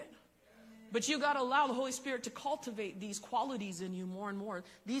Spirit. But you got to allow the Holy Spirit to cultivate these qualities in you more and more.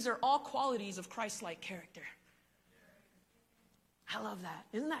 These are all qualities of Christ-like character. I love that.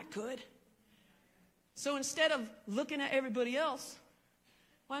 Isn't that good? So instead of looking at everybody else,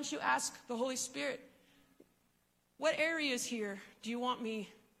 why don't you ask the Holy Spirit, what areas here do you want me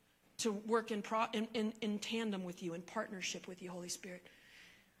to work in tandem with you, in partnership with you, Holy Spirit?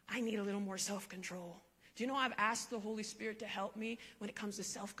 I need a little more self-control. Do you know I've asked the Holy Spirit to help me when it comes to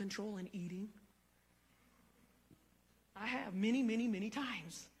self-control and eating? I have many, many, many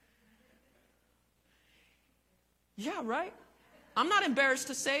times. Yeah, right? I'm not embarrassed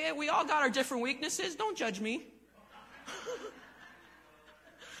to say it. We all got our different weaknesses. Don't judge me.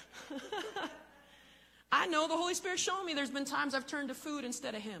 I know the Holy Spirit showing me there's been times I've turned to food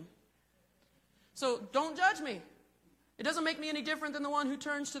instead of Him. So don't judge me. It doesn't make me any different than the one who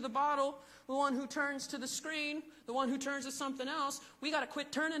turns to the bottle, the one who turns to the screen, the one who turns to something else. We got to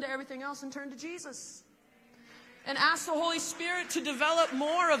quit turning to everything else and turn to Jesus. And ask the Holy Spirit to develop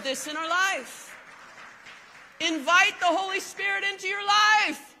more of this in our life. Invite the Holy Spirit into your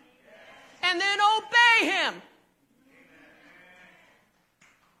life. And then obey Him.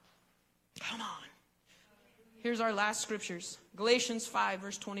 Come on. Here's our last scriptures. Galatians 5,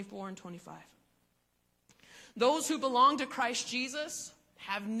 verse 24 and 25. Those who belong to Christ Jesus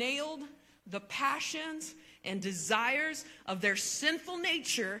have nailed the passions and desires of their sinful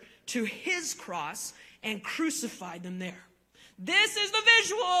nature to His cross and crucified them there. This is the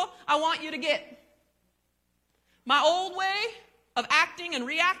visual I want you to get. My old way of acting and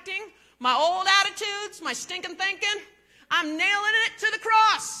reacting, my old attitudes, my stinking thinking, I'm nailing it to the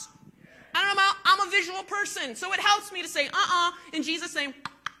cross. I don't know, I'm a visual person, so it helps me to say, in Jesus' name.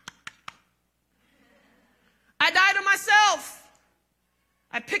 I die to myself.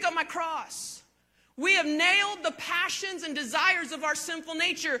 I pick up my cross. We have nailed the passions and desires of our sinful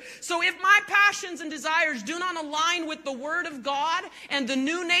nature. So if my passions and desires do not align with the Word of God and the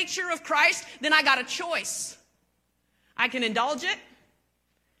new nature of Christ, then I got a choice. I can indulge it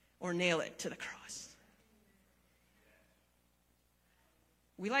or nail it to the cross.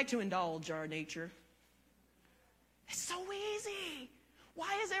 We like to indulge our nature. It's so easy.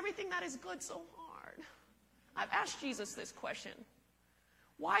 Why is everything that is good so hard? I've asked Jesus this question.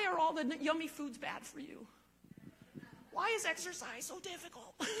 Why are all the yummy foods bad for you? Why is exercise so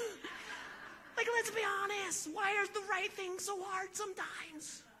difficult? Like, let's be honest. Why are the right things so hard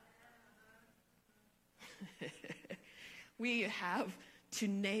sometimes? We have to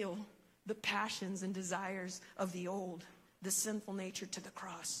nail the passions and desires of the old, the sinful nature, to the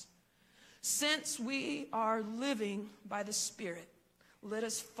cross. Since we are living by the Spirit, let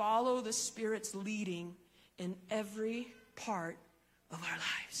us follow the Spirit's leading in every part of our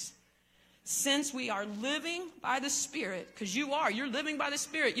lives. Since we are living by the Spirit, because you're living by the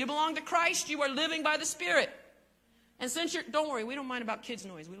Spirit. You belong to Christ, you are living by the Spirit. And since don't worry, we don't mind about kids'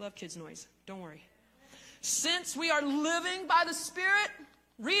 noise. We love kids' noise. Don't worry. Since we are living by the Spirit,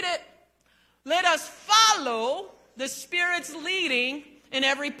 read it, let us follow the Spirit's leading in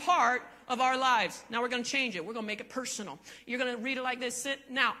every part of our lives. Now we're going to change it. We're going to make it personal. You're going to read it like this.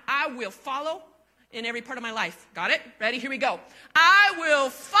 Now, I will follow in every part of my life. Got it? Ready? Here we go. I will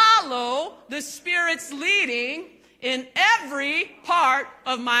follow the Spirit's leading in every part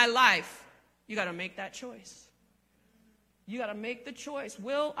of my life. You got to make that choice. You got to make the choice.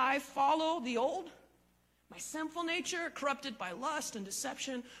 Will I follow the old? my sinful nature corrupted by lust and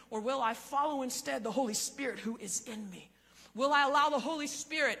deception, or will I follow instead the Holy Spirit who is in me? Will I allow the Holy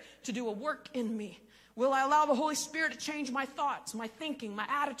Spirit to do a work in me? Will I allow the Holy Spirit to change my thoughts, my thinking, my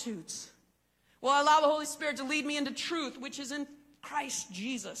attitudes? Will I allow the Holy Spirit to lead me into truth, which is in Christ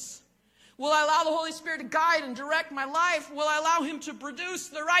Jesus? Will I allow the Holy Spirit to guide and direct my life? Will I allow him to produce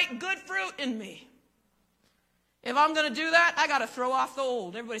the right good fruit in me? If I'm going to do that, I got to throw off the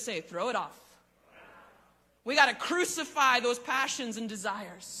old. Everybody say, throw it off. We got to crucify those passions and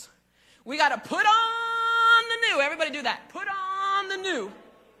desires. We got to put on the new. Everybody do that. Put on the new.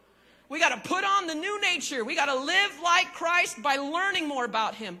 We got to put on the new nature. We got to live like Christ by learning more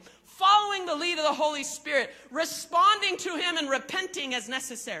about him, following the lead of the Holy Spirit, responding to him and repenting as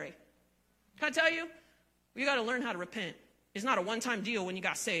necessary. Can I tell you? You got to learn how to repent. It's not a one-time deal when you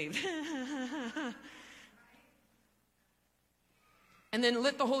got saved. And then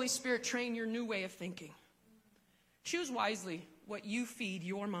let the Holy Spirit train your new way of thinking. Choose wisely what you feed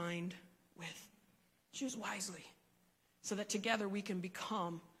your mind with. Choose wisely so that together we can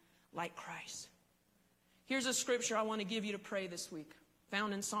become like Christ. Here's a scripture I want to give you to pray this week,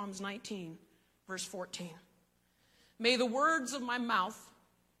 found in Psalms 19, verse 14. May the words of my mouth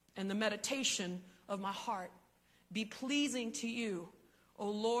and the meditation of my heart be pleasing to you, O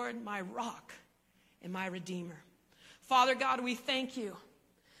Lord, my rock and my redeemer. Father God, we thank you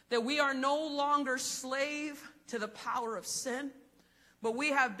that we are no longer slave to the power of sin, but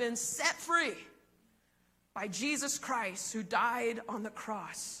we have been set free by Jesus Christ who died on the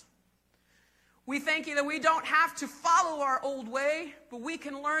cross. We thank you that we don't have to follow our old way, but we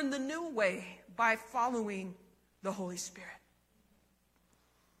can learn the new way by following the Holy Spirit.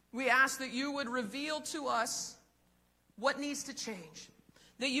 We ask that you would reveal to us what needs to change,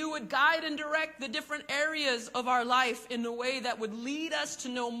 that you would guide and direct the different areas of our life in a way that would lead us to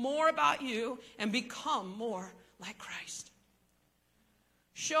know more about you and become more like Christ.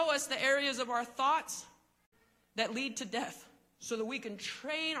 Show us the areas of our thoughts that lead to death so that we can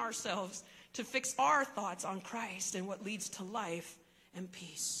train ourselves to fix our thoughts on Christ and what leads to life and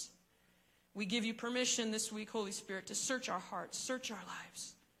peace. We give you permission this week, Holy Spirit, to search our hearts, search our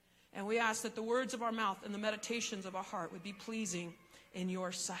lives. And we ask that the words of our mouth and the meditations of our heart would be pleasing in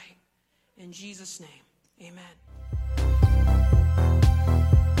your sight. In Jesus' name, amen.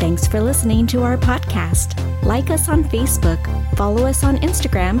 Thanks for listening to our podcast. Like us on Facebook, follow us on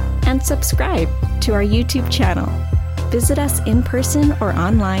Instagram, and subscribe to our YouTube channel. Visit us in person or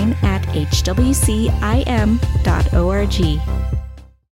online at hwcim.org.